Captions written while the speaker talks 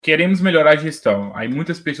queremos melhorar a gestão. Aí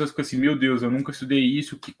muitas pessoas ficam assim, meu Deus, eu nunca estudei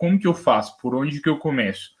isso, como que eu faço? Por onde que eu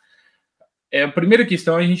começo? A primeira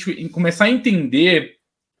questão é a gente começar a entender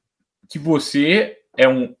que você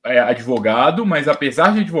é advogado, mas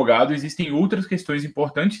apesar de advogado, existem outras questões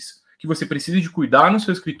importantes que você precisa de cuidar no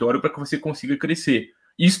seu escritório para que você consiga crescer.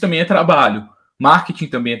 Isso também é trabalho. Marketing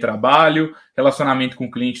também é trabalho, relacionamento com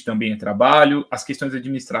o cliente também é trabalho, as questões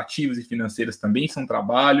administrativas e financeiras também são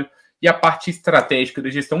trabalho, e a parte estratégica da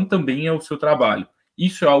gestão também é o seu trabalho.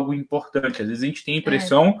 Isso é algo importante. Às vezes a gente tem a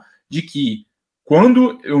impressão de que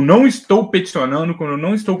quando eu não estou peticionando, quando eu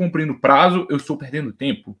não estou cumprindo prazo, eu estou perdendo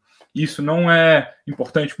tempo. Isso não é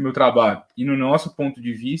importante para o meu trabalho. E no nosso ponto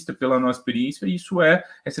de vista, pela nossa experiência,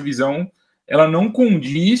 essa visão, ela não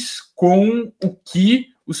condiz com o que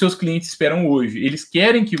os seus clientes esperam hoje. Eles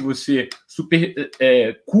querem que você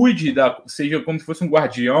cuide, seja como se fosse um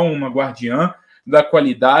guardião, uma guardiã da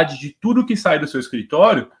qualidade de tudo que sai do seu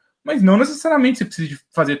escritório, mas não necessariamente você precisa de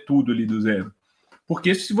fazer tudo ali do zero.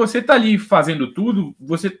 Porque se você está ali fazendo tudo,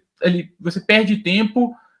 você perde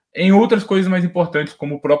tempo em outras coisas mais importantes,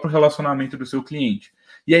 como o próprio relacionamento do seu cliente.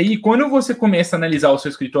 E aí, quando você começa a analisar o seu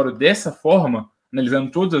escritório dessa forma, analisando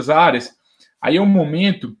todas as áreas, aí é o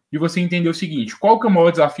momento de você entender o seguinte: qual que é o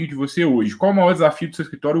maior desafio de você hoje? Qual é o maior desafio do seu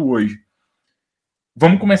escritório hoje?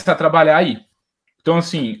 Vamos começar a trabalhar aí. Então,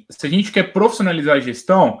 assim, se a gente quer profissionalizar a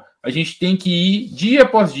gestão, a gente tem que ir dia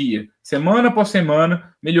após dia, semana após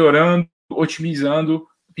semana, melhorando, otimizando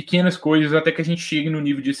pequenas coisas até que a gente chegue no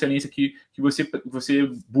nível de excelência que você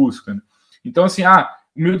busca. Então, assim,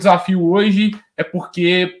 o meu desafio hoje é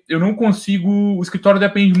porque eu não consigo, o escritório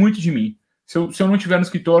depende muito de mim. Se eu não estiver no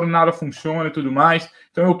escritório, nada funciona e tudo mais.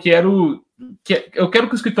 Então, eu quero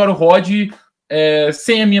que o escritório rode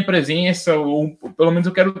sem a minha presença, ou pelo menos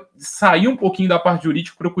eu quero sair um pouquinho da parte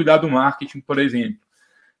jurídica para cuidar do marketing, por exemplo.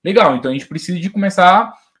 Legal, então a gente precisa de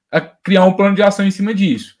começar a criar um plano de ação em cima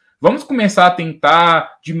disso. Vamos começar a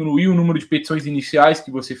tentar diminuir o número de petições iniciais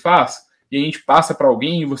que você faz, e a gente passa para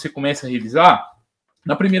alguém e você começa a revisar?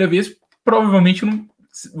 Na primeira vez, provavelmente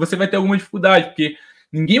você vai ter alguma dificuldade, porque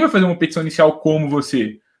ninguém vai fazer uma petição inicial como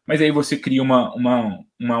você. Mas aí você cria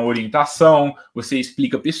uma orientação, você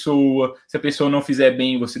explica a pessoa, se a pessoa não fizer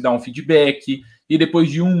bem, você dá um feedback, e depois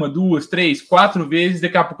de 1, 2, 3, 4 vezes,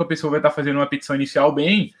 daqui a pouco a pessoa vai estar fazendo uma petição inicial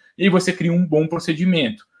bem, e aí você cria um bom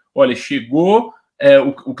procedimento. Olha, chegou,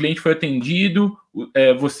 o cliente foi atendido,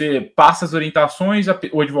 você passa as orientações,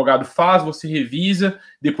 o advogado faz, você revisa,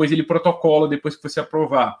 depois ele protocola, depois que você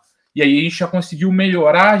aprovar. E aí a gente já conseguiu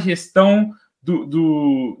melhorar a gestão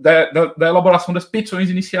da elaboração das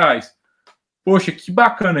petições iniciais. Poxa, que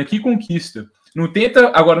bacana, que conquista. Não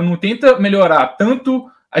tenta melhorar tanto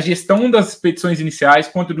a gestão das petições iniciais,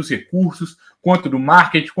 quanto dos recursos, quanto do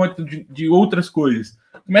marketing, quanto de outras coisas.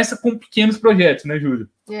 Começa com pequenos projetos, né, Júlia?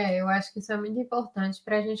 Eu acho que isso é muito importante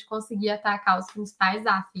para a gente conseguir atacar os principais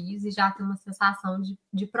desafios e já ter uma sensação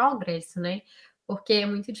de progresso, né? Porque é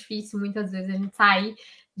muito difícil, muitas vezes, a gente sair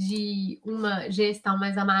de uma gestão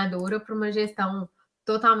mais amadora para uma gestão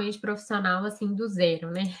totalmente profissional, assim, do zero,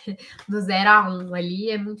 né? Do 0 a 1 ali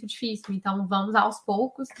é muito difícil. Então, vamos aos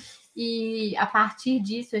poucos e a partir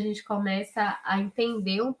disso a gente começa a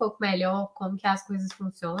entender um pouco melhor como que as coisas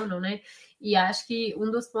funcionam, né? E acho que um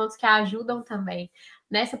dos pontos que ajudam também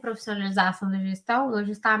nessa profissionalização da gestão é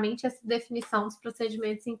justamente essa definição dos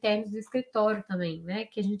procedimentos internos do escritório também, né?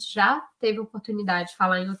 Que a gente já teve oportunidade de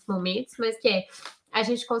falar em outros momentos, mas que é a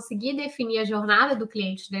gente conseguir definir a jornada do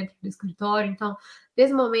cliente dentro do escritório. Então,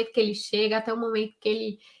 desde o momento que ele chega até o momento que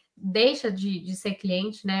ele deixa de ser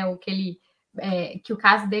cliente, né? Ou que o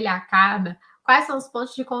caso dele acaba, quais são os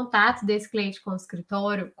pontos de contato desse cliente com o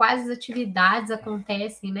escritório, quais as atividades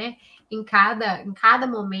acontecem, né, em cada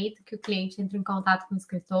momento que o cliente entra em contato com o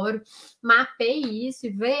escritório, mapeie isso e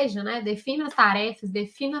veja, né, defina as tarefas,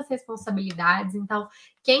 defina as responsabilidades, então,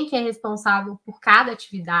 quem que é responsável por cada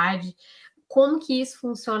atividade, como que isso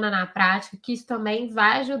funciona na prática, que isso também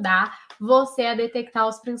vai ajudar você a detectar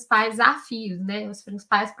os principais desafios, né, os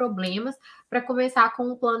principais problemas, para começar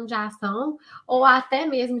com um plano de ação, ou até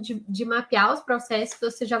mesmo de mapear os processos,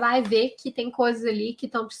 você já vai ver que tem coisas ali que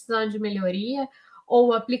estão precisando de melhoria,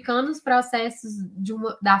 ou aplicando os processos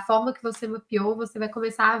da forma que você mapeou, você vai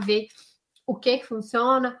começar a ver o que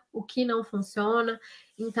funciona, o que não funciona.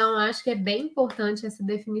 Então, acho que é bem importante essa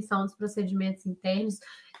definição dos procedimentos internos,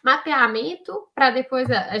 mapeamento para depois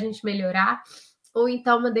a gente melhorar, ou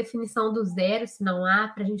então uma definição do zero, se não há,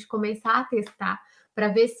 para a gente começar a testar, para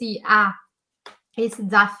ver se esse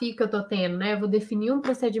desafio que eu estou tendo, né? Eu vou definir um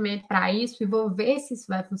procedimento para isso e vou ver se isso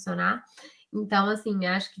vai funcionar. Então, assim,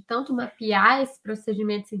 acho que tanto mapear esses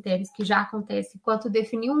procedimentos internos que já acontecem, quanto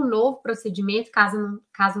definir um novo procedimento,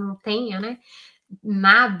 caso não tenha, né,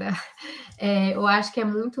 nada, eu acho que é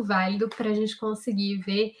muito válido para a gente conseguir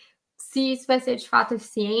ver se isso vai ser de fato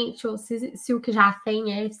eficiente ou se o que já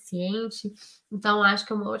tem é eficiente. Então, acho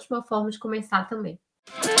que é uma ótima forma de começar também.